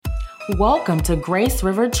Welcome to Grace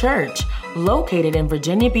River Church, located in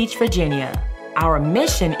Virginia Beach, Virginia. Our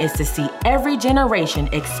mission is to see every generation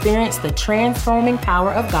experience the transforming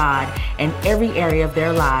power of God in every area of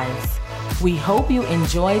their lives. We hope you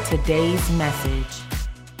enjoy today's message.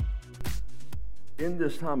 In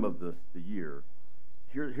this time of the year,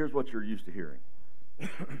 here's what you're used to hearing.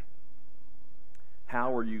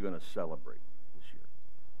 How are you going to celebrate this year?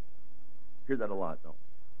 Hear that a lot, don't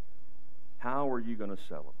we? How are you going to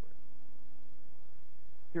celebrate?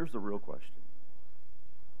 Here's the real question.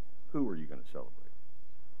 Who are you going to celebrate?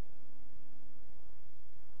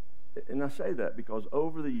 And I say that because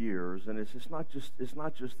over the years, and it's not just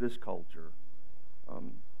this culture.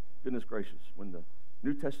 Goodness gracious, when the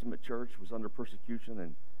New Testament church was under persecution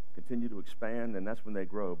and continued to expand, and that's when they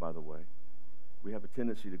grow, by the way. We have a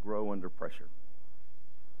tendency to grow under pressure.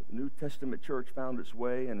 But the New Testament church found its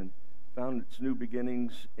way and found its new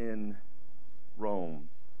beginnings in Rome.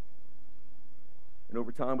 And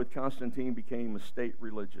over time with Constantine became a state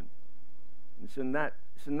religion. And it's in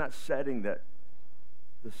that setting that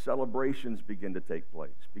the celebrations begin to take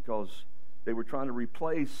place, because they were trying to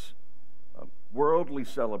replace worldly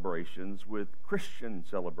celebrations with Christian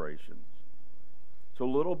celebrations. So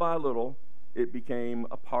little by little, it became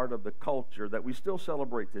a part of the culture that we still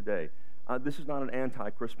celebrate today. This is not an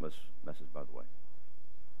anti-Christmas message, by the way.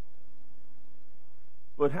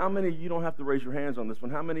 But how many, you don't have to raise your hands on this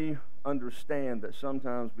one, how many understand that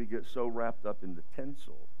sometimes we get so wrapped up in the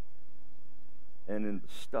tinsel and in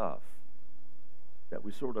the stuff that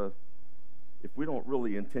we sort of, if we don't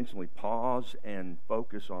really intentionally pause and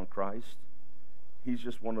focus on Christ, he's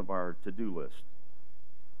just one of our to-do list.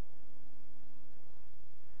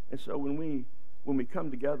 And so when we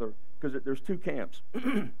come together, because there's two camps,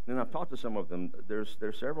 and I've talked to some of them, there's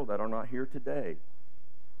several that are not here today.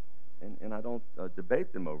 And I don't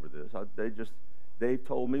debate them over this. They've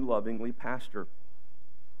told me lovingly, Pastor,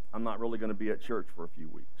 I'm not really going to be at church for a few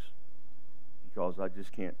weeks because I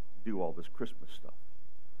just can't do all this Christmas stuff.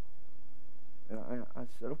 And I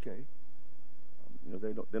said, okay.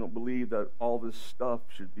 They don't believe that all this stuff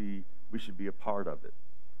we should be a part of it.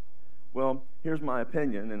 Well, here's my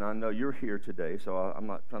opinion, and I know you're here today, so I'm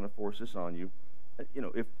not trying to force this on you.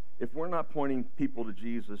 If we're not pointing people to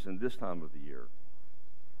Jesus in this time of the year,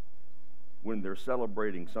 when they're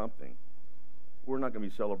celebrating something, we're not going to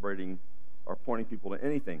be celebrating or pointing people to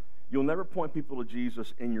anything. You'll never point people to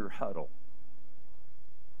Jesus in your huddle.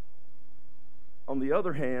 On the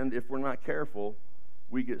other hand, if we're not careful,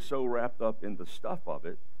 we get so wrapped up in the stuff of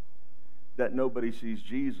it that nobody sees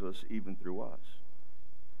Jesus even through us.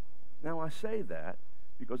 Now, I say that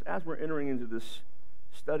because as we're entering into this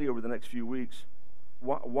study over the next few weeks,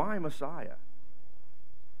 why Messiah?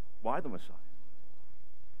 Why the Messiah?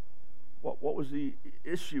 What was the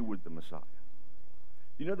issue with the Messiah?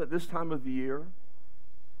 Do you know that this time of the year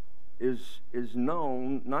is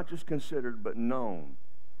known, not just considered, but known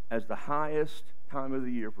as the highest time of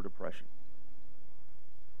the year for depression?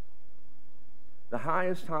 The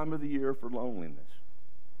highest time of the year for loneliness.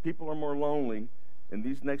 People are more lonely in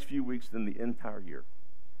these next few weeks than the entire year.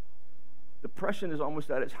 Depression is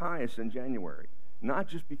almost at its highest in January, not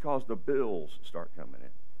just because the bills start coming in.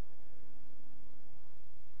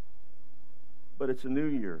 But it's a new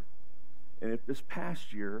year. And if this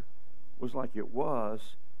past year was like it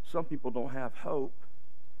was, some people don't have hope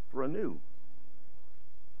for a new.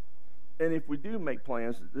 And if we do make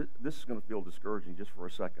plans, this is going to feel discouraging just for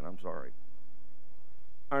a second. I'm sorry.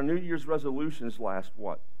 Our New Year's resolutions last,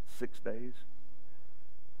 6 days?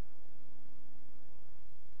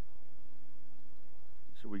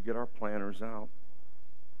 So we get our planners out,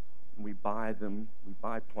 and we buy them. We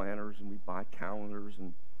buy planners, and we buy calendars,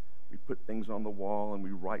 and we put things on the wall, and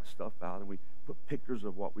we write stuff out, and we put pictures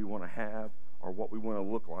of what we want to have or what we want to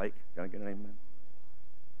look like. Can I get an amen?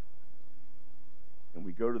 And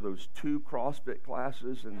we go to those 2 CrossFit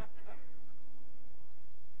classes, and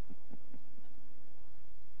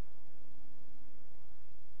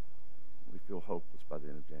we feel hopeless by the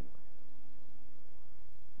end of January.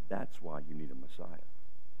 That's why you need a Messiah.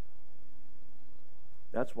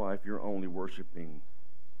 That's why if you're only worshiping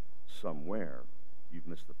somewhere, you've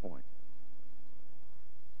missed the point.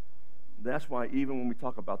 That's why even when we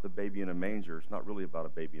talk about the baby in a manger, it's not really about a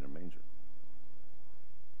baby in a manger.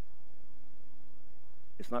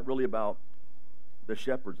 It's not really about the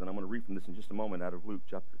shepherds, and I'm going to read from this in just a moment out of Luke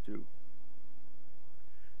chapter 2.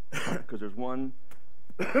 Because there's one,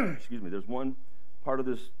 there's one part of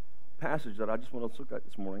this passage that I just want to look at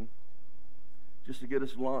this morning, just to get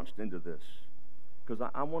us launched into this. Because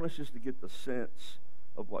I want us just to get the sense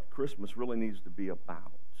of what Christmas really needs to be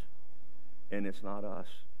about. And it's not us.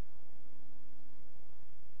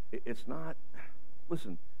 It's not,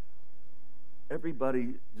 listen,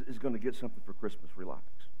 everybody is going to get something for Christmas. Relax.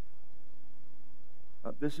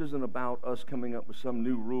 This isn't about us coming up with some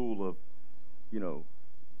new rule of,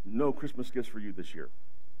 no Christmas gifts for you this year.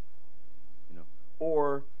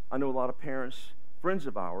 Or I know a lot of parents, friends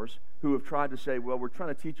of ours, who have tried to say, well, we're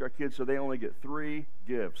trying to teach our kids so they only get 3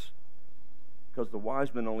 gifts because the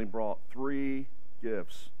wise men only brought 3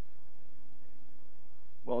 gifts.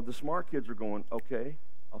 Well, the smart kids are going, okay,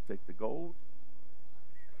 I'll take the gold,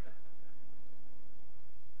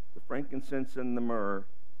 the frankincense, and the myrrh,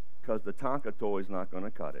 because the Tonka toy is not going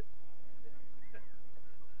to cut it.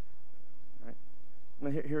 Right?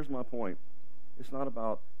 Now, here's my point. It's not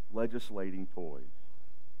about legislating toys.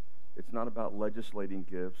 It's not about legislating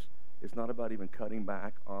gifts. It's not about even cutting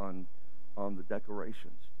back on the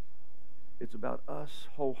decorations. It's about us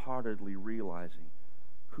wholeheartedly realizing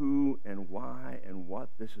who and why and what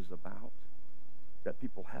this is about, that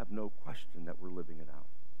people have no question that we're living it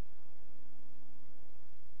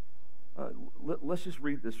out. Let's just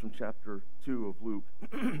read this from chapter 2 of Luke.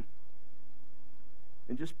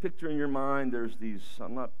 And just picture in your mind, there's these,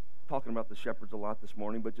 I'm not talking about the shepherds a lot this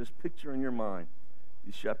morning, but just picture in your mind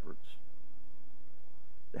these shepherds,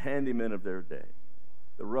 the handymen of their day,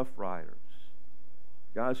 the rough riders,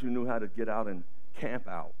 guys who knew how to get out and camp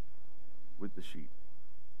out with the sheep.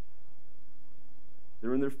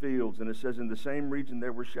 They're in their fields, and it says, in the same region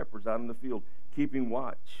there were shepherds out in the field, keeping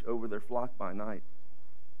watch over their flock by night.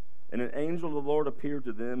 And an angel of the Lord appeared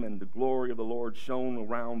to them, and the glory of the Lord shone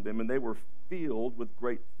around them, and they were filled with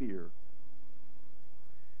great fear.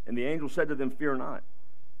 And the angel said to them, fear not,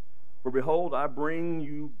 for behold, I bring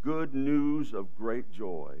you good news of great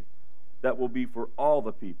joy that will be for all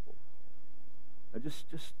the people. Now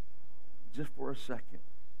just for a second,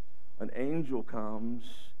 an angel comes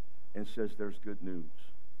and says there's good news.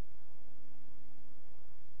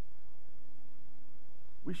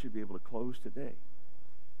 We should be able to close today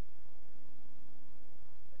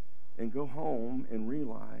and go home and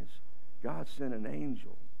realize God sent an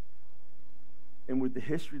angel. And with the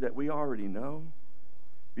history that we already know,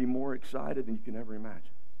 be more excited than you can ever imagine.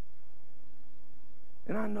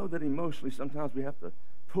 And I know that emotionally sometimes we have to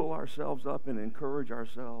pull ourselves up and encourage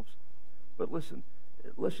ourselves. But listen,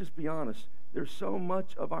 let's just be honest. There's so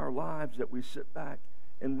much of our lives that we sit back,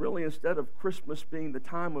 and really instead of Christmas being the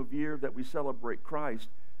time of year that we celebrate Christ,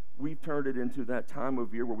 we've turned it into that time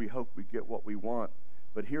of year where we hope we get what we want.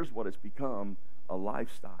 But here's what it's become, a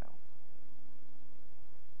lifestyle.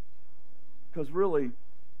 Because really,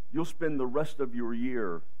 you'll spend the rest of your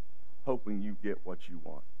year hoping you get what you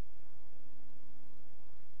want.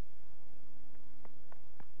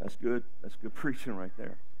 That's good. That's good preaching right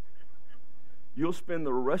there. You'll spend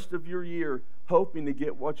the rest of your year hoping to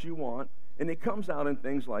get what you want, and it comes out in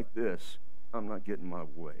things like this. I'm not getting my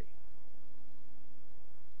way.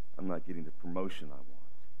 I'm not getting the promotion I want.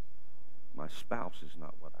 My spouse is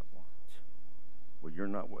not what I want. Well, you're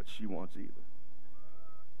not what she wants either,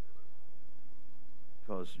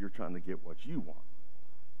 because you're trying to get what you want.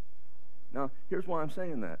 Now, here's why I'm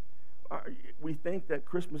saying that. We think that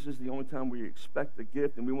Christmas is the only time we expect a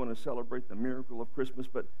gift, and we want to celebrate the miracle of Christmas,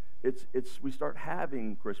 but we start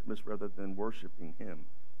having Christmas rather than worshiping Him.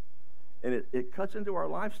 And it cuts into our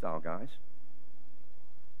lifestyle, guys.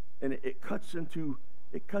 And it cuts into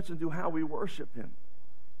how we worship Him.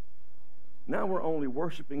 Now we're only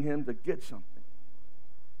worshiping Him to get something.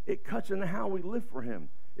 It cuts into how we live for Him.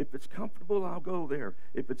 If it's comfortable, I'll go there.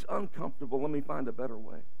 If it's uncomfortable, let me find a better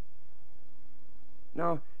way.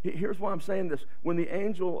 Now, here's why I'm saying this. When the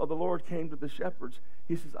angel of the Lord came to the shepherds,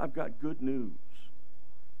 he says, I've got good news.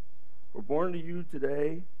 For born to you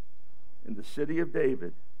today in the city of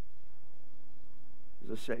David is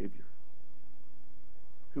a Savior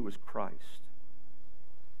who is Christ.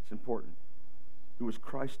 It's important. Who is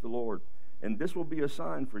Christ the Lord. And this will be a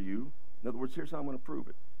sign for you. In other words, here's how I'm going to prove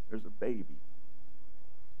it. There's a baby.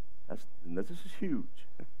 This is huge.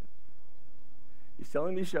 He's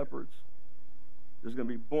telling these shepherds, there's going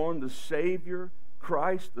to be born the Savior,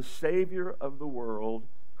 Christ, the Savior of the world,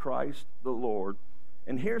 Christ the Lord.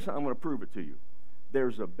 And here's how I'm going to prove it to you.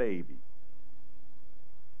 There's a baby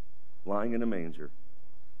lying in a manger,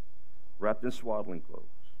 wrapped in swaddling clothes.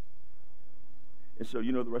 And so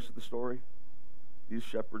you know the rest of the story? These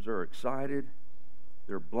shepherds are excited.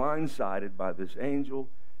 They're blindsided by this angel.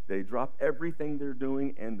 They drop everything they're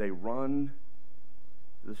doing and they run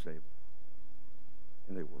to the stable.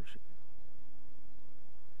 And they worship Him.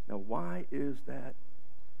 Now, why is that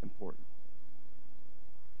important?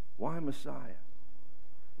 Why Messiah?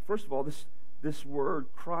 First of all, this word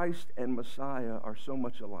Christ and Messiah are so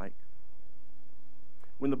much alike.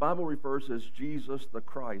 When the Bible refers to as Jesus the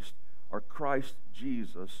Christ, or Christ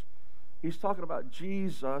Jesus, he's talking about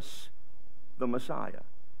Jesus the Messiah.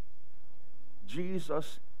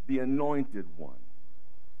 Jesus the Anointed One.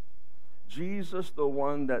 Jesus the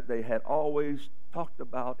one that they had always talked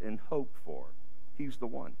about and hoped for. He's the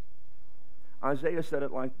one. Isaiah said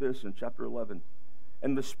it like this in chapter 11.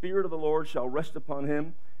 And the Spirit of the Lord shall rest upon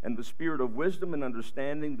him, and the Spirit of wisdom and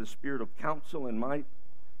understanding, the Spirit of counsel and might,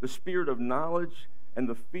 the Spirit of knowledge and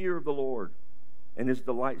the fear of the Lord. And his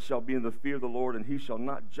delight shall be in the fear of the Lord, and he shall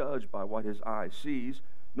not judge by what his eye sees,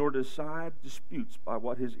 nor decide disputes by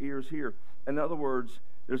what his ears hear. In other words,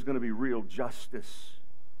 there's going to be real justice.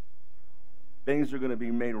 Things are going to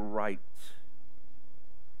be made right.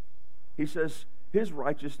 He says, his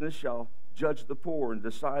righteousness shall judge the poor and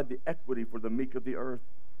decide the equity for the meek of the earth.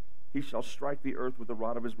 He shall strike the earth with the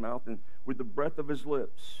rod of his mouth, and with the breath of his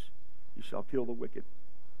lips he shall kill the wicked.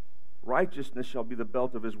 Righteousness shall be the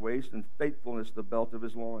belt of his waist, and faithfulness the belt of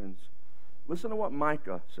his loins. Listen to what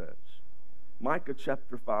Micah says. Micah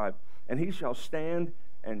chapter 5. And he shall stand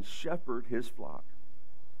and shepherd his flock.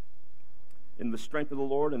 In the strength of the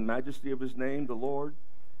Lord and majesty of his name, the Lord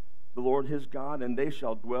his God, and they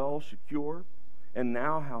shall dwell secure, and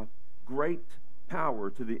now have great power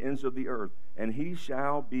to the ends of the earth, and he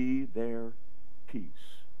shall be their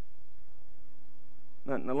peace.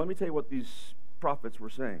 Now let me tell you what these prophets were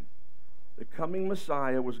saying. The coming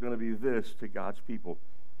Messiah was going to be this to God's people.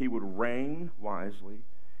 He would reign wisely.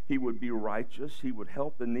 He would be righteous. He would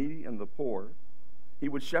help the needy and the poor. He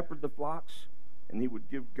would shepherd the flocks, and he would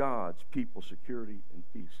give God's people security and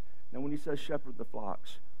peace. Now, when he says shepherd the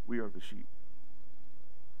flocks, we are the sheep.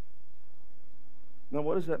 Now,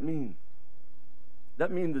 what does that mean? That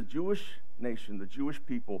means the Jewish nation, the Jewish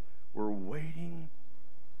people, were waiting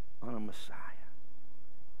on a Messiah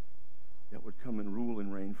that would come and rule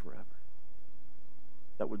and reign forever.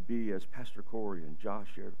 That would be, as Pastor Corey and Josh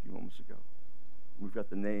shared a few moments ago. We've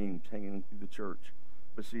got the names hanging through the church.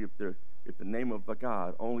 But see, if the name of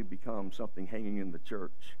God only becomes something hanging in the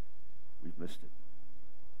church, we've missed it.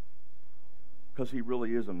 Because he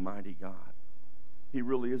really is a mighty God. He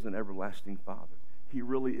really is an everlasting Father. He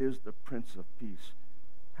really is the Prince of Peace.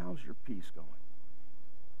 How's your peace going?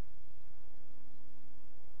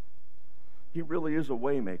 He really is a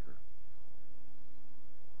waymaker.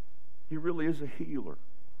 He really is a healer.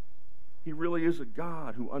 He really is a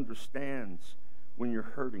God who understands when you're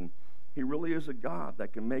hurting. He really is a God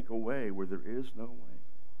that can make a way where there is no way.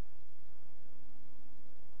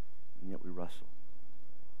 And yet we wrestle.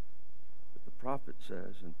 But the prophet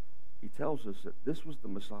says, and he tells us that this was the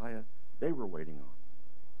Messiah they were waiting on.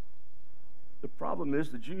 The problem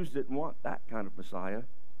is the Jews didn't want that kind of Messiah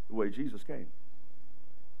the way Jesus came.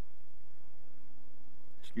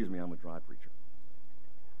 Excuse me, I'm a dry preacher.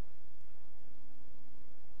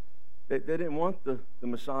 They didn't want the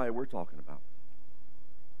Messiah we're talking about.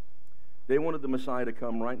 They wanted the Messiah to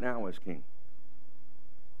come right now as king.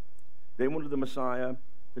 They wanted the Messiah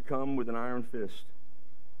to come with an iron fist.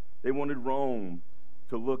 They wanted Rome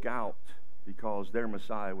to look out because their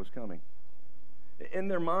Messiah was coming. In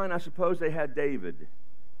their mind, I suppose they had David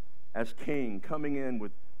as king, coming in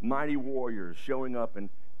with mighty warriors, showing up and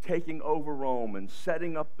taking over Rome and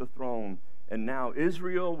setting up the throne. And now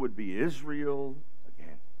Israel would be Israel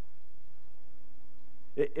again.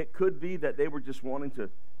 It could be that they were just wanting to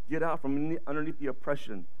get out from underneath the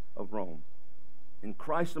oppression of Rome. And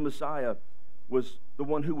Christ the Messiah was the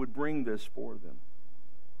one who would bring this for them.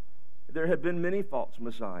 There had been many false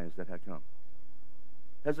messiahs that had come.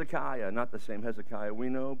 Hezekiah, not the same Hezekiah we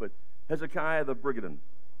know, but Hezekiah the Brigadier.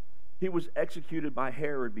 He was executed by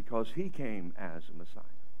Herod because he came as a Messiah.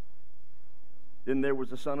 Then there was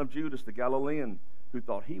the son of Judas, the Galilean, who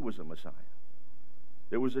thought he was a Messiah.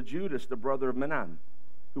 There was a Judas, the brother of Menan,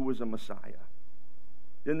 who was a Messiah.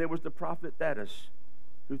 Then there was the prophet Thaddeus,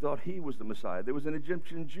 who thought he was the Messiah. There was an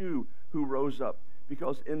Egyptian Jew who rose up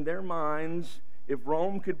because in their minds, if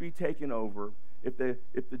Rome could be taken over, if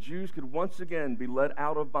the Jews could once again be led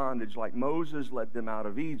out of bondage like Moses led them out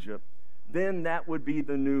of Egypt, then that would be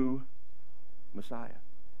the new Messiah.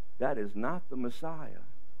 That is not the Messiah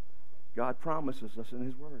God promises us in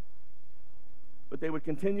his word. But they would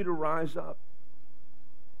continue to rise up.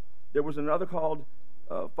 There was another called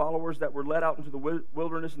followers that were led out into the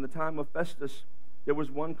wilderness in the time of Festus. There was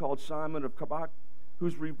one called Simon of Karbach,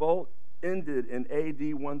 whose revolt ended in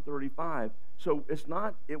AD 135. So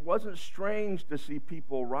it wasn't strange to see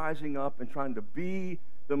people rising up and trying to be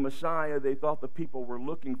the Messiah they thought the people were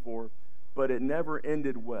looking for, but it never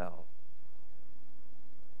ended well.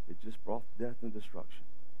 It just brought death and destruction.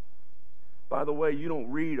 By the way, you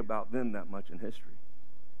don't read about them that much in history.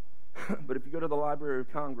 But if you go to the Library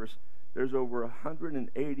of Congress, there's over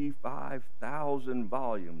 185,000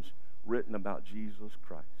 volumes written about Jesus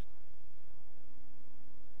Christ.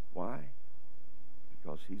 Why?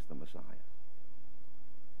 Because he's the Messiah.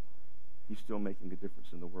 He's still making a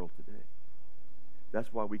difference in the world today.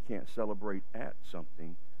 That's why we can't celebrate at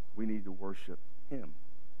something. We need to worship him.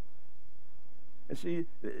 And see,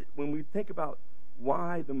 when we think about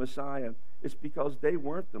why the Messiah, it's because they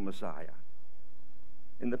weren't the Messiah.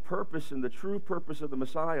 And the purpose and the true purpose of the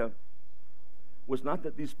Messiah was not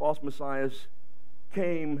that these false messiahs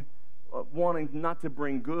came wanting not to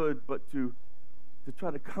bring good, but to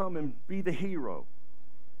try to come and be the hero.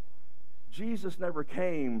 Jesus never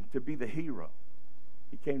came to be the hero.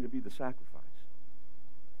 He came to be the sacrifice.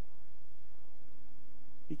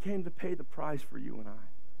 He came to pay the price for you and I.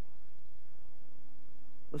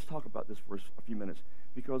 Let's talk about this for a few minutes.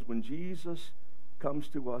 Because when Jesus comes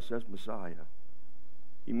to us as Messiah,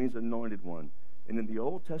 he means anointed one. And in the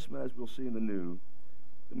Old Testament, as we'll see in the New,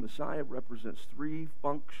 the Messiah represents three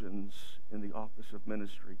functions in the office of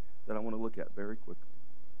ministry that I want to look at very quickly.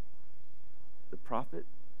 The prophet,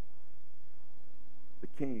 the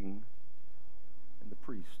king, and the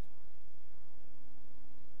priest.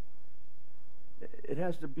 It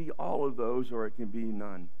has to be all of those, or it can be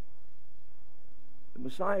none. The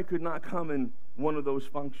Messiah could not come in one of those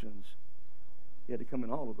functions. He had to come in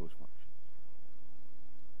all of those functions.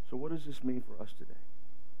 So what does this mean for us today?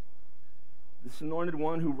 This anointed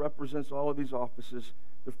one who represents all of these offices,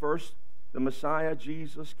 the first, the Messiah,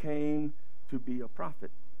 Jesus, came to be a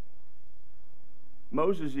prophet.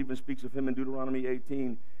 Moses even speaks of him in Deuteronomy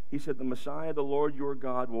 18. He said, the Messiah, the Lord your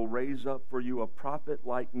God, will raise up for you a prophet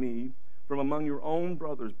like me from among your own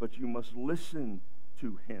brothers, but you must listen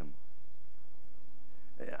to him.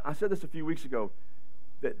 I said this a few weeks ago,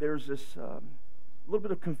 that there's this little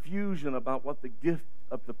bit of confusion about what the gift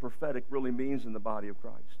of the prophetic really means in the body of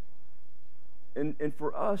Christ. And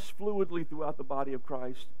for us, fluidly throughout the body of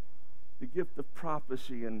Christ, the gift of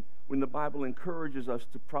prophecy, and when the Bible encourages us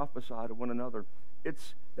to prophesy to one another,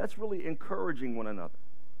 that's really encouraging one another.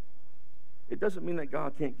 It doesn't mean that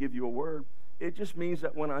God can't give you a word. It just means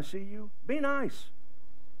that when I see you, be nice.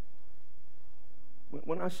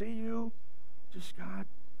 When I see you, just, God,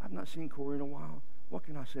 I've not seen Corey in a while. What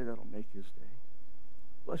can I say that'll make his day?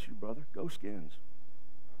 Bless you, brother. Go Skins.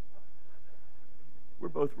 We're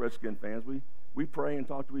both Redskin fans. We pray and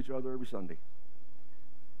talk to each other every Sunday.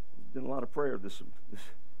 There's been a lot of prayer this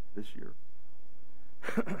year.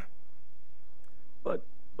 but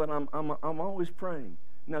I'm always praying.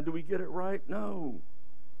 Now, do we get it right? No.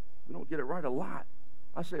 We don't get it right a lot.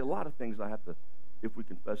 I say a lot of things I have to, if we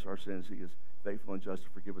confess our sins, he is faithful and just to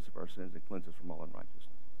forgive us of our sins and cleanse us from all unrighteousness.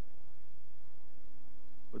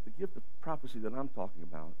 But the gift of prophecy that I'm talking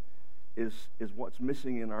about is what's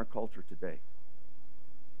missing in our culture today.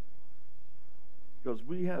 Because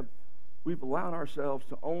we've allowed ourselves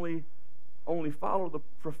to only follow the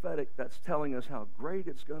prophetic that's telling us how great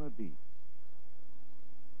it's going to be,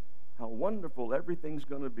 how wonderful everything's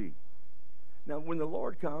going to be. Now, when the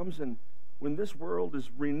Lord comes and when this world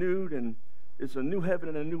is renewed and it's a new heaven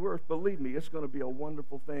and a new earth, believe me, it's going to be a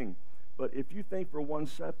wonderful thing. But if you think for one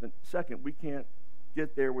second we can't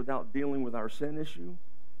get there without dealing with our sin issue,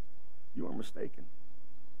 you are mistaken.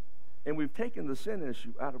 And we've taken the sin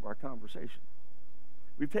issue out of our conversation.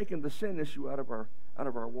 We've taken the sin issue out of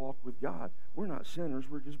our walk with God. We're not sinners,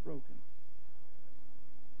 we're just broken.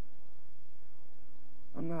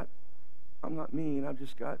 I'm not mean, I've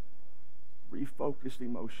just got refocused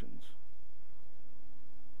emotions.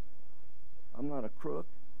 I'm not a crook.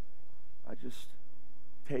 I just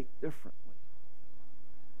take differently.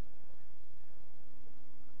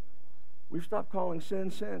 We've stopped calling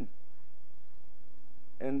sin, sin.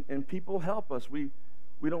 And people help us. We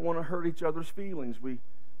don't want to hurt each other's feelings. We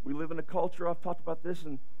live in a culture, I've talked about this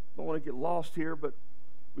and don't want to get lost here, but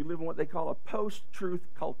we live in what they call a post-truth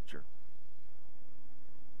culture.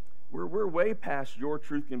 We're way past your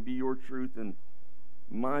truth can be your truth and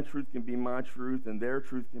my truth can be my truth and their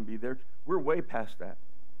truth can be their truth. We're way past that.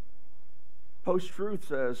 Post-truth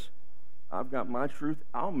says, I've got my truth,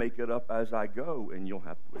 I'll make it up as I go and you'll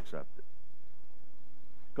have to accept it.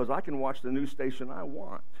 Because I can watch the news station I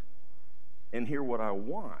want and hear what I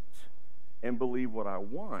want and believe what I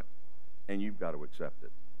want, and you've got to accept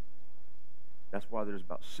it. That's why there's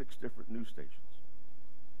about 6 different news stations.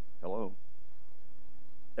 Hello?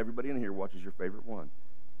 Everybody in here watches your favorite one.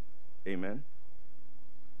 Amen?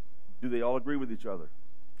 Do they all agree with each other?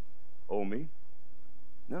 Oh, me?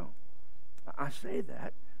 No. I say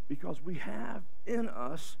that because we have in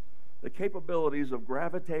us the capabilities of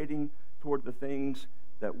gravitating toward the things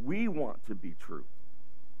that we want to be true.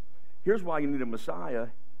 Here's why you need a Messiah.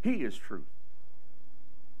 He is truth.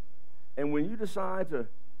 And when you decide to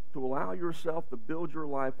allow yourself to build your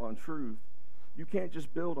life on truth, you can't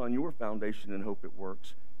just build on your foundation and hope it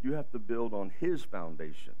works. You have to build on his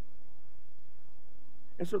foundation.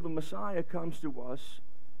 And so the Messiah comes to us,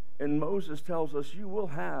 and Moses tells us, you will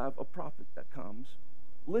have a prophet that comes.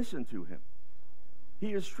 Listen to him.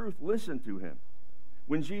 He is truth. Listen to him.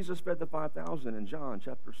 When Jesus fed the 5,000 in John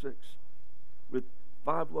chapter 6 with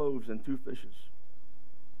 5 loaves and 2 fishes,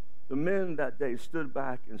 the men that day stood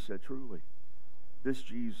back and said, truly, this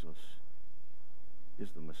Jesus is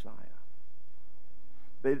the Messiah.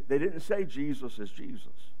 They didn't say Jesus is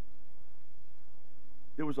Jesus.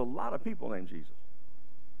 There was a lot of people named Jesus.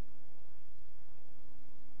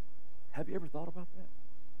 Have you ever thought about that?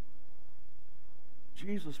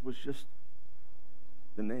 Jesus was just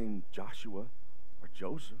the name Joshua or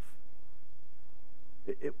Joseph.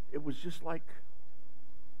 It was just like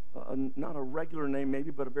not a regular name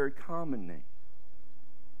maybe, but a very common name.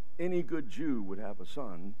 Any good Jew would have a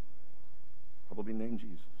son probably named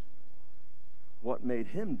Jesus. What made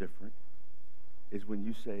him different is when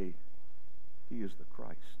you say he is the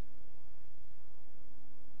Christ.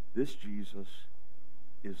 This Jesus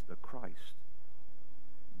is the Christ.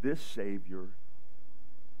 This Savior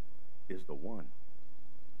is the one.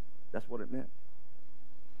 That's what it meant.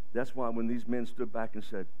 That's why when these men stood back and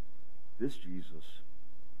said, this Jesus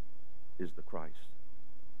is the Christ.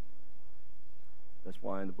 That's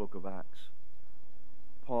why in the book of Acts,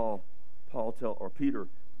 Peter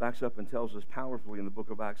backs up and tells us powerfully in the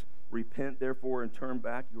book of Acts, repent therefore and turn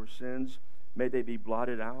back your sins. May they be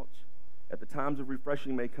blotted out. At the times of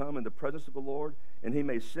refreshing may come in the presence of the Lord, and he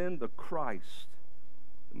may send the Christ,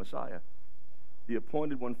 the Messiah, the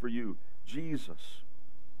appointed one for you, Jesus,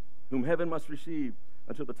 whom heaven must receive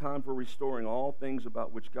until the time for restoring all things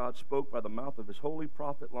about which God spoke by the mouth of his holy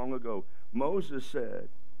prophet long ago. Moses said,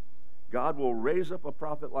 God will raise up a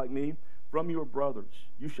prophet like me from your brothers.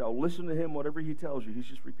 You shall listen to him whatever he tells you. He's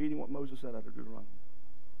just repeating what Moses said out of Deuteronomy.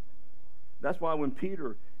 That's why when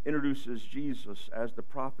Peter introduces Jesus as the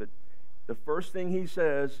prophet, the first thing he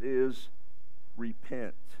says is,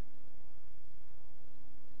 repent.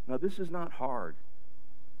 Now, this is not hard.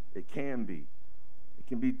 It can be. It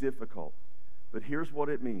can be difficult. But here's what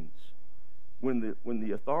it means. When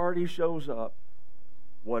the authority shows up,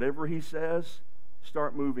 whatever he says,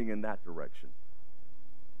 start moving in that direction.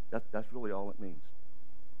 That's really all it means.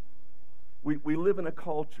 We live in a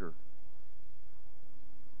culture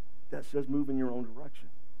that says move in your own direction.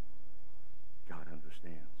 God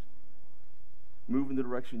understands. Move in the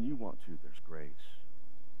direction you want to. There's grace.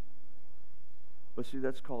 But see,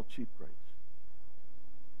 that's called cheap grace.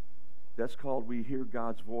 That's called we hear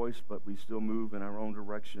God's voice, but we still move in our own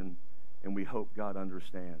direction, and we hope God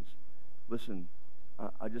understands. Listen,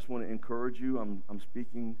 I just want to encourage you. I'm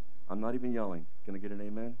speaking. I'm not even yelling. Can I get an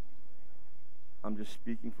amen? I'm just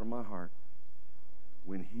speaking from my heart.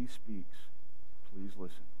 When he speaks, please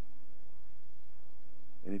listen.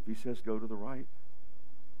 And if he says go to the right,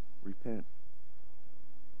 repent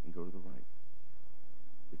and go to the right.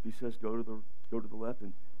 If he says go to the left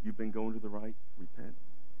and you've been going to the right, repent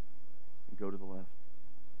and go to the left.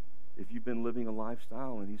 If you've been living a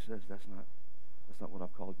lifestyle and he says that's not what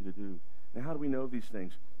I've called you to do. Now, how do we know these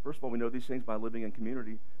things? First of all, we know these things by living in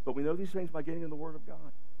community, but we know these things by getting in the Word of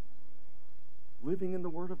God. Living in the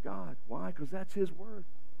Word of God. Why? Because that's his Word.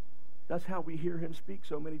 That's how we hear him speak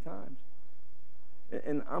so many times.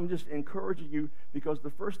 And I'm just encouraging you because the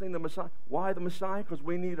first thing why the Messiah? Because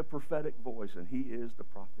we need a prophetic voice, and he is the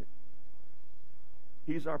prophet.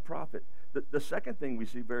 He's our prophet. The second thing we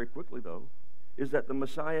see very quickly, though, is that the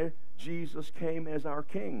Messiah, Jesus, came as our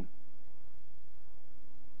king.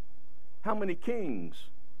 How many kings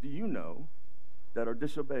do you know that are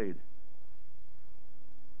disobeyed?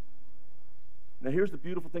 Now, here's the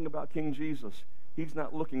beautiful thing about King Jesus. He's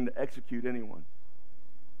not looking to execute anyone.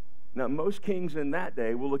 Now, most kings in that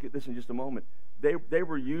day, we'll look at this in just a moment, they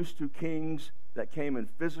were used to kings that came in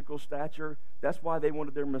physical stature. That's why they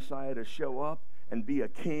wanted their Messiah to show up and be a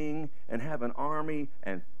king and have an army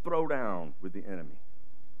and throw down with the enemy.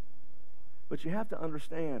 But you have to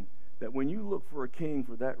understand that when you look for a king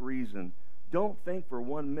for that reason, don't think for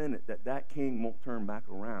 1 minute that that king won't turn back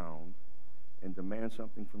around and demand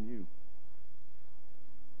something from you.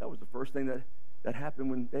 That was the first thing that happened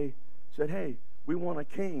when they said, hey, we want a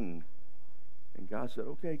king. And God said,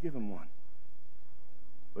 okay, give him one.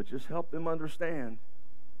 But just help them understand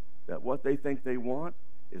that what they think they want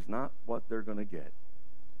is not what they're going to get.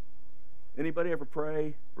 Anybody ever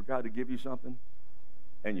pray for God to give you something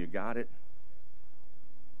and you got it?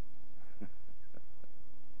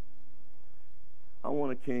 I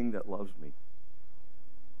want a king that loves me.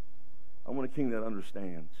 I want a king that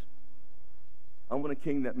understands. I want a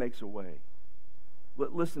king that makes a way.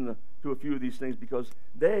 Listen to a few of these things, because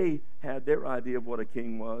they had their idea of what a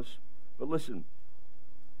king was. But listen,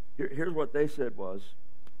 here's what they said was,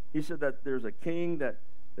 he said that there's a king that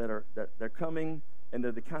they're coming, and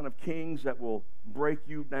they're the kind of kings that will break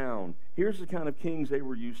you down. Here's the kind of kings they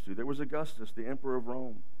were used to. There was Augustus, the emperor of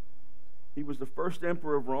Rome. He was the first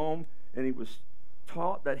emperor of Rome, and he was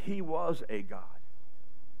taught that he was a god.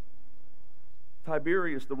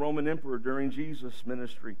 Tiberius, the Roman emperor during Jesus'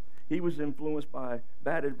 ministry, he was influenced by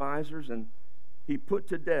bad advisors, and he put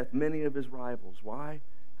to death many of his rivals. Why?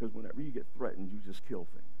 Because whenever you get threatened, you just kill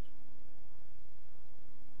things.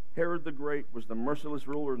 Herod the Great was the merciless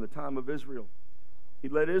ruler in the time of Israel. He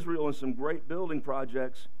led Israel in some great building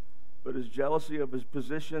projects, but his jealousy of his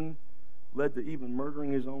position led to even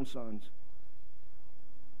murdering his own sons.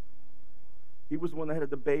 He was the one that had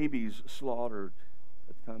the babies slaughtered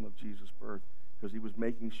at the time of Jesus' birth, because he was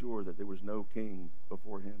making sure that there was no king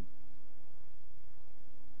before him.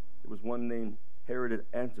 There was one named Herod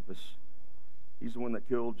Antipas. He's the one that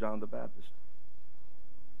killed John the Baptist.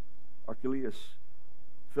 Archelaus,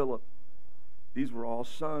 Philip, these were all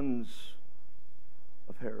sons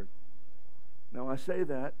of Herod. Now I say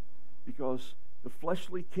that because the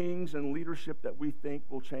fleshly kings and leadership that we think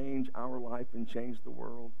will change our life and change the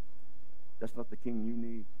world, that's not the king you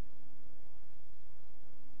need.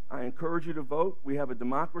 I encourage you to vote. We have a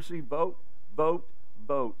democracy. Vote, vote,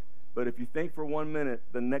 vote. But if you think for 1 minute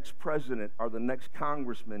the next president or the next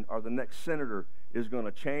congressman or the next senator is going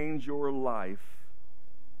to change your life,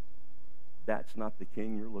 that's not the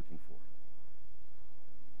king you're looking for.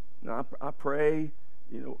 Now, I pray,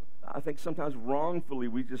 I think sometimes wrongfully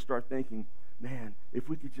we just start thinking, man, if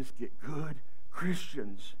we could just get good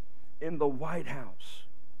Christians in the White House.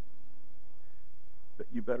 But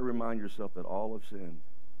you better remind yourself that all have sinned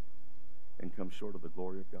and come short of the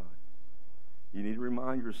glory of God. You need to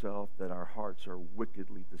remind yourself that our hearts are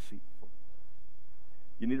wickedly deceitful.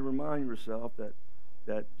 You need to remind yourself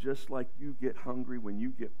that just like you get hungry when you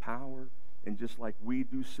get power, and just like we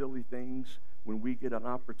do silly things when we get an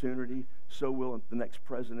opportunity, so will the next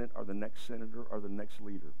president or the next senator or the next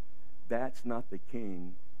leader. That's not the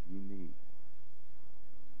king you need.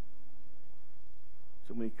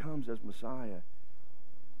 So when he comes as Messiah,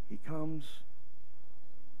 he comes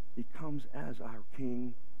as our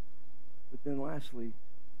king, but then lastly,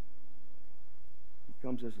 he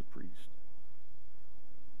comes as a priest.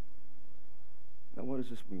 Now, what does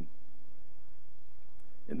this mean?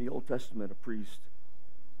 In the Old Testament, a priest,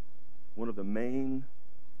 one of the main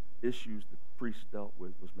issues the priest dealt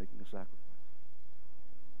with was making a sacrifice.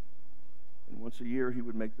 And once a year, he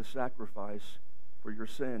would make the sacrifice for your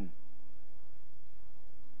sin.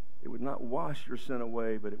 It would not wash your sin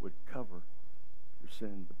away, but it would cover your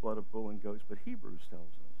sin, the blood of bull and goats. But Hebrews tells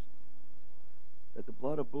us that the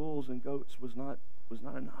blood of bulls and goats was not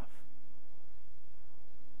enough.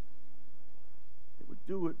 It would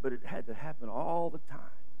do it, but it had to happen all the time.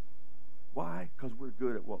 Why? Because we're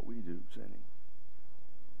good at what we do, sinning.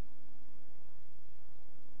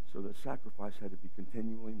 So the sacrifice had to be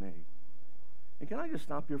continually made. And can I just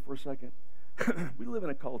stop here for a second? We live in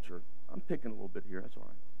a culture. I'm picking a little bit here. That's all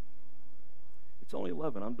right. It's only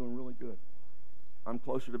 11. I'm doing really good. I'm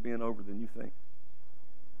closer to being over than you think.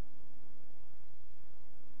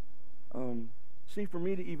 See, for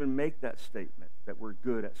me to even make that statement that we're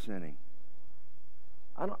good at sinning,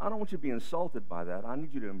 I don't want you to be insulted by that. I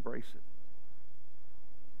need you to embrace it.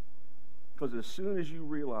 Because as soon as you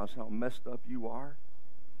realize how messed up you are,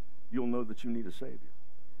 you'll know that you need a Savior.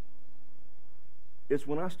 It's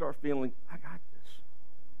when I start feeling, I got this.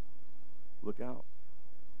 Look out.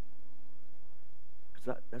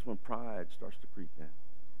 Because that's when pride starts to creep in.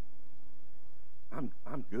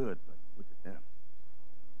 I'm good, but look at them.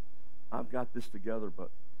 I've got this together, but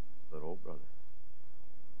oh, brother.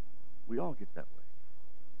 We all get that way.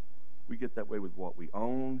 We get that way with what we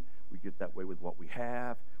own. We get that way with what we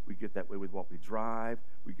have. We get that way with what we drive.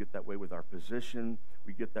 We get that way with our position.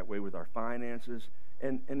 We get that way with our finances.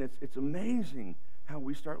 And it's amazing how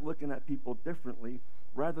we start looking at people differently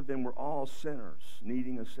rather than we're all sinners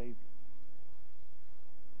needing a Savior.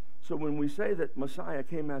 So when we say that Messiah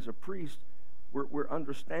came as a priest, we're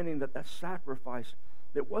understanding that sacrifice,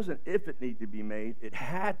 it wasn't if it needed to be made, it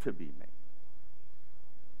had to be made.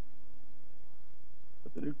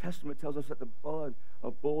 But the New Testament tells us that the blood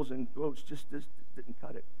of bulls and goats just didn't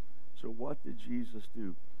cut it. So what did Jesus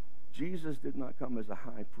do? Jesus did not come as a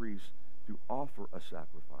high priest to offer a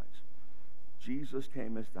sacrifice. Jesus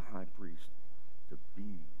came as the high priest to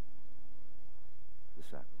be the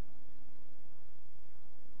sacrifice.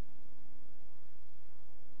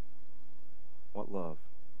 What love.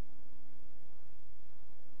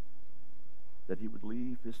 That he would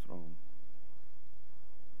leave his throne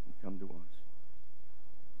and come to us.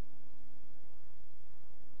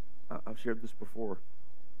 I've shared this before.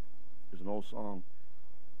 There's an old song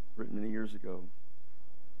written many years ago.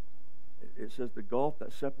 It says, the gulf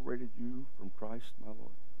that separated you from Christ, my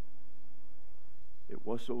Lord, it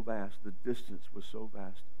was so vast, the distance was so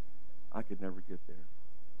vast, I could never get there.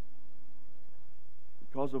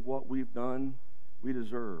 Because of what we've done, we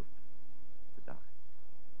deserve to die.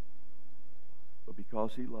 But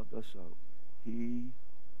because he loved us so, he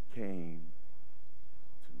came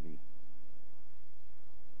to me.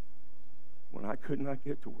 When I could not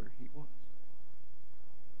get to where he was,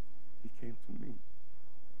 he came to me.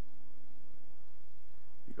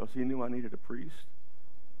 Because he knew I needed a priest.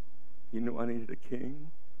 He knew I needed a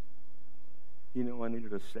king. He knew I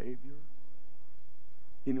needed a savior.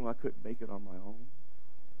 He knew I couldn't make it on my own.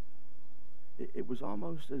 It was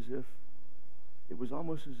almost as if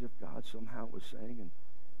God somehow was saying,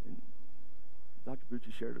 and Dr.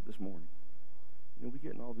 Bucci shared it this morning. You know, we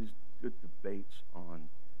get in all these good debates on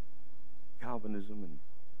Calvinism and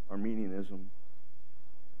Arminianism.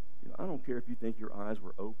 You know, I don't care if you think your eyes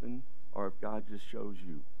were open or if God just shows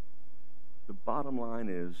you. The bottom line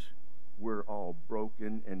is we're all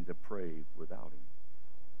broken and depraved without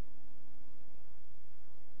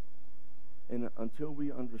him. And until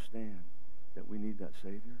we understand that we need that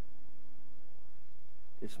Savior,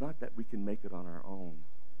 it's not that we can make it on our own.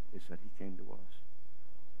 It's that he came to us.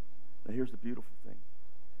 Now here's the beautiful thing.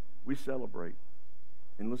 We celebrate.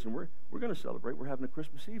 And listen, we're going to celebrate. We're having a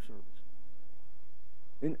Christmas Eve service.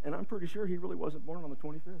 And I'm pretty sure he really wasn't born on the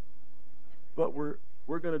 25th. But we're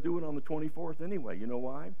going to do it on the 24th anyway. You know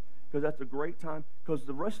why? Because that's a great time. Because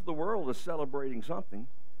the rest of the world is celebrating something.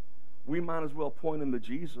 We might as well point them to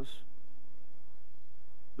Jesus.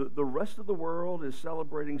 The rest of the world is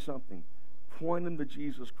celebrating something. Point them to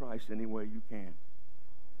Jesus Christ any way you can.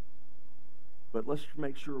 But let's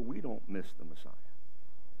make sure we don't miss the Messiah.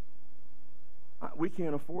 We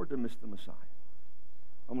can't afford to miss the Messiah.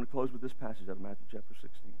 I'm going to close with this passage out of Matthew chapter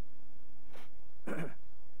 16.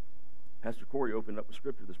 Pastor Corey opened up with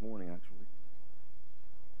scripture this morning, actually.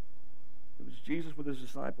 It was Jesus with his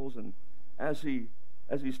disciples, and as he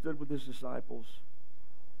stood with his disciples,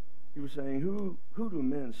 he was saying, who do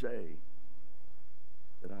men say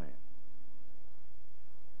that I am?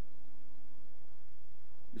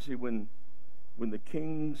 You see, when the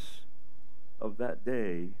kings of that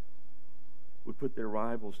day would put their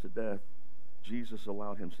rivals to death, Jesus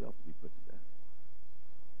allowed himself to be put to death.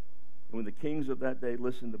 And when the kings of that day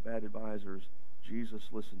listened to bad advisors, Jesus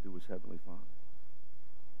listened to his heavenly Father.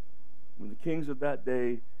 When the kings of that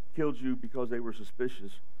day killed you because they were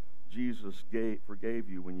suspicious, Jesus forgave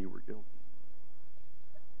you when you were guilty.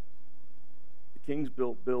 The kings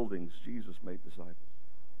built buildings, Jesus made disciples.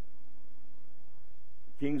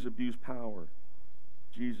 The kings abused power,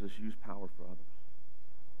 Jesus used power for others.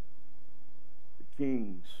 The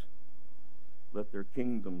kings let their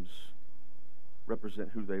kingdoms represent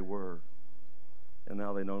who they were, and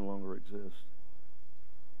now they no longer exist.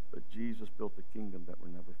 But Jesus built a kingdom that will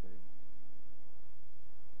never fail.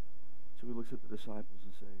 So he looks at the disciples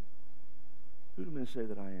and says, who do men say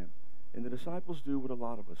that I am? And the disciples do what a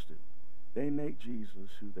lot of us do. They make Jesus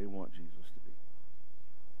who they want Jesus to be.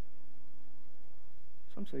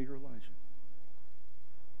 Some say you're Elijah.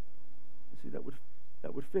 You see, that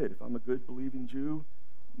would fit. If I'm a good believing Jew,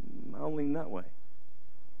 I'll lean that way.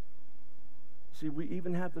 See, we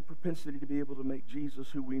even have the propensity to be able to make Jesus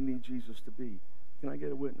who we need Jesus to be. Can I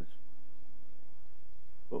get a witness?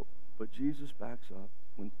 But Jesus backs up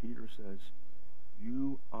when Peter says,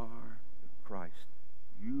 you are the Christ.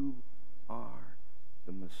 You are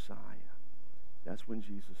the Messiah. That's when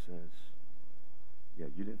Jesus says, yeah,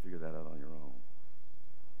 you didn't figure that out on your own,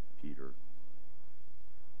 Peter.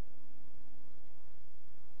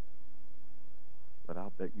 But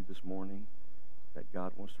I'll bet you this morning that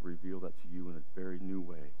God wants to reveal that to you in a very new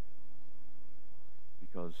way.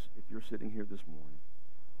 Because if you're sitting here this morning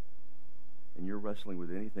and you're wrestling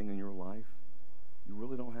with anything in your life, you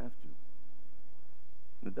really don't have to.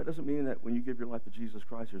 And that doesn't mean that when you give your life to Jesus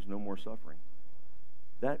Christ, there's no more suffering.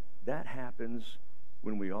 That happens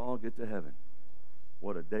when we all get to heaven.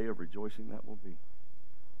 What a day of rejoicing that will be.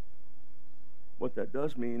 What that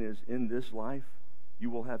does mean is in this life,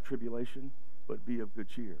 you will have tribulation, but be of good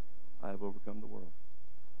cheer. I have overcome the world.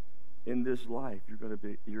 In this life, you're going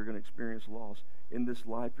to experience loss. In this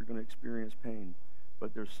life, you're going to experience pain.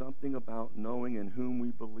 But there's something about knowing in whom we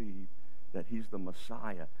believe that he's the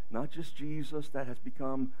Messiah. Not just Jesus that has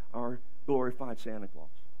become our glorified Santa Claus.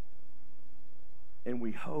 And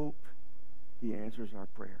we hope He answers our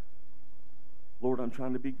prayer. Lord, I'm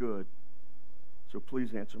trying to be good, so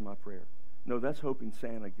please answer my prayer. No, that's hoping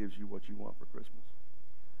Santa gives you what you want for Christmas.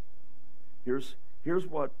 Here's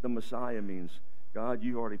what the Messiah means. God,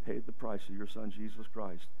 you already paid the price of your Son, Jesus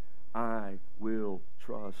Christ. I will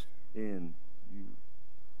trust in you.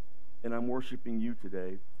 And I'm worshiping you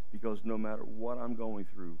today because no matter what I'm going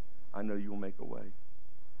through, I know you'll make a way.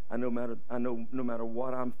 I know no matter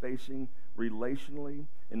what I'm facing relationally,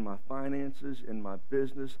 in my finances, in my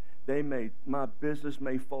business, my business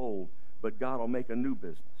may fold, but God will make a new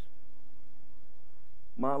business.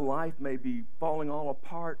 My life may be falling all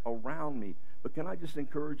apart around me, but can I just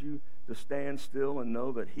encourage you to stand still and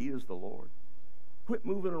know that He is the Lord? Quit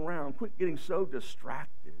moving around. Quit getting so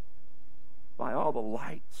distracted by all the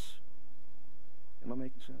lights. Am I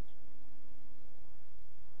making sense?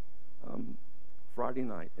 Friday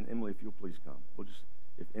night, and Emily, if you'll please come.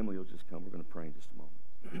 If Emily will just come, we're going to pray in just a moment.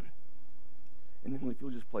 And Emily, if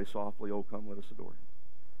you'll just play softly, "Oh, come, let us adore Him."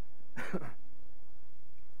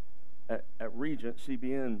 At Regent,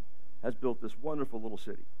 CBN has built this wonderful little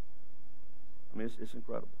city. I mean, it's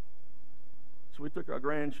incredible. So we took our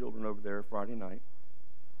grandchildren over there Friday night.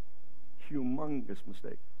 Humongous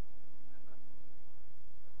mistake.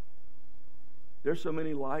 There's so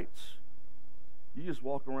many lights. You just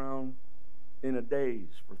walk around in a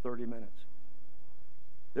daze for 30 minutes.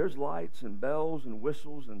 There's lights and bells and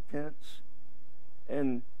whistles and tents.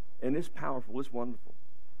 And it's powerful. It's wonderful.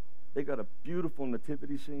 They got a beautiful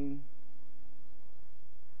nativity scene.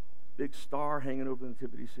 Big star hanging over the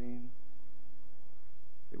nativity scene.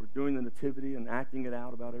 They were doing the nativity and acting it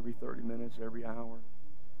out about every 30 minutes, every hour.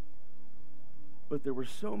 But there were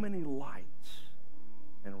so many lights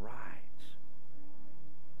and rides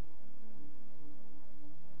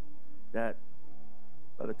that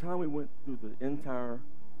by the time we went through the entire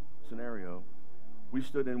scenario, we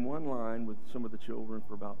stood in one line with some of the children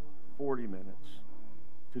for about 40 minutes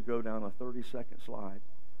to go down a 30-second slide.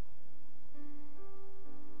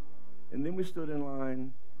 And then we stood in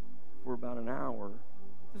line for about an hour.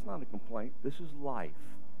 This is not a complaint. This is life.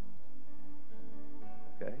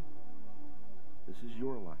 Okay? This is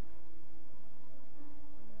your life.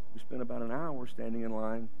 We spent about an hour standing in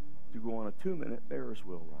line to go on a 2-minute Ferris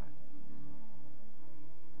wheel ride.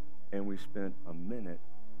 And we spent a minute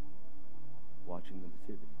watching the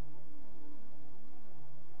nativity.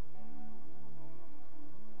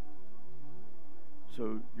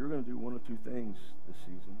 So you're going to do one of two things this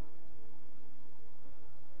season.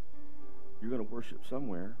 You're going to worship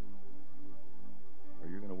somewhere, or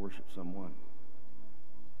you're going to worship someone.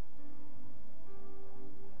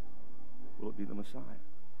 Will it be the Messiah?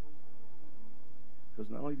 Because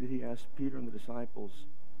not only did He ask Peter and the disciples,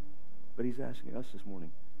 but He's asking us this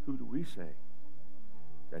morning, who do we say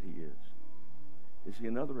that He is? Is He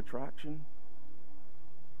another attraction?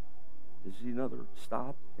 Is He another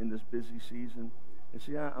stop in this busy season? And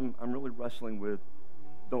see, I'm really wrestling with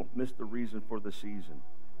don't miss the reason for the season.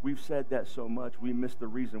 We've said that so much, we miss the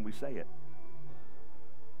reason we say it.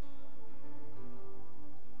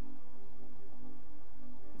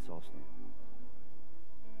 Let's all stand.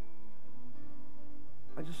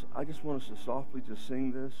 I just want us to softly just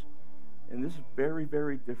sing this. And this is very,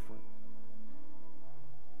 very different.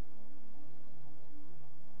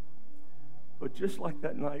 But just like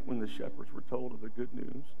that night when the shepherds were told of the good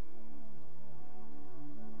news,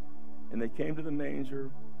 and they came to the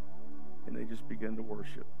manger, and they just began to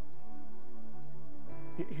worship.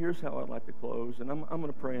 Here's how I'd like to close, and I'm going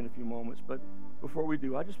to pray in a few moments, but before we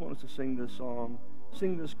do, I just want us to sing this song,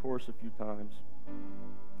 sing this chorus a few times.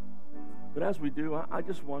 But as we do, I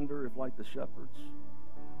just wonder if, like the shepherds,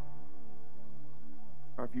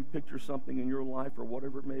 or if you picture something in your life or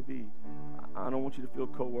whatever it may be, I don't want you to feel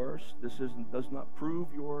coerced. This does not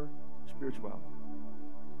prove your spirituality.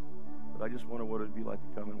 But I just wonder what it would be like to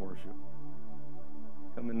come and worship.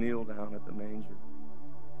 Come and kneel down at the manger,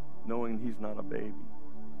 knowing He's not a baby,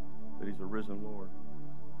 that He's a risen Lord.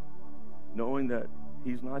 Knowing that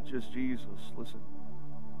He's not just Jesus, listen,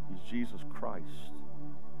 He's Jesus Christ,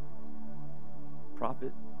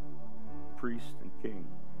 prophet, priest, and king.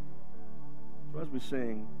 So as we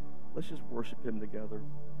sing, let's just worship Him together.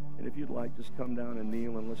 And if you'd like, just come down and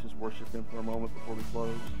kneel and let's just worship Him for a moment before we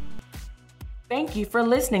close. Thank you for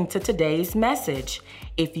listening to today's message.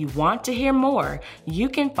 If you want to hear more, you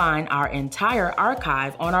can find our entire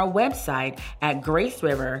archive on our website at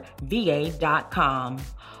graceriverva.com.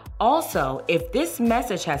 Also, if this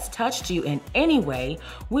message has touched you in any way,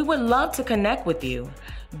 we would love to connect with you.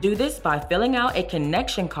 Do this by filling out a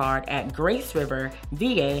connection card at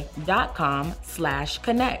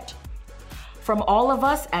graceriverva.com/connect. From all of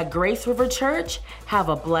us at Grace River Church, have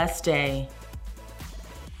a blessed day.